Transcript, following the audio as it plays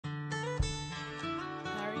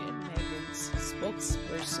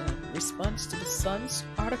spokesperson responds to the Sun's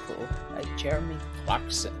article by Jeremy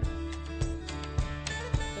Clarkson.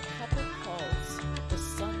 The couple calls the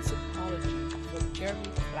Sun's apology for Jeremy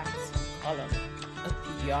Clarkson's column a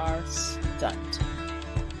PR stunt.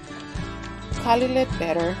 Carly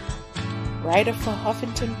Ledbetter, writer for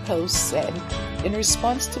Huffington Post, said, in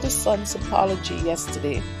response to the Sun's apology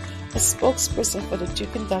yesterday, a spokesperson for the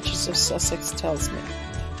Duke and Duchess of Sussex tells me,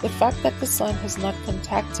 the fact that the Sun has not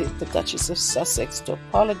contacted the Duchess of Sussex to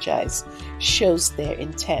apologize shows their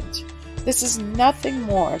intent. This is nothing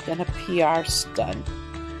more than a PR stunt.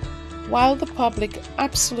 While the public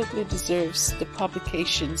absolutely deserves the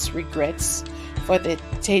publication's regrets for their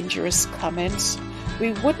dangerous comments,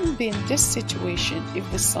 we wouldn't be in this situation if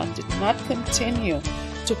the Sun did not continue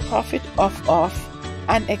to profit off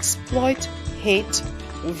and exploit hate,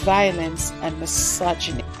 violence, and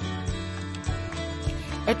misogyny.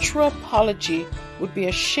 A true apology would be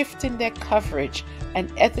a shift in their coverage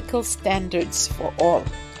and ethical standards for all.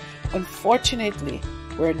 Unfortunately,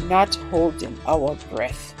 we're not holding our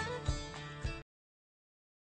breath.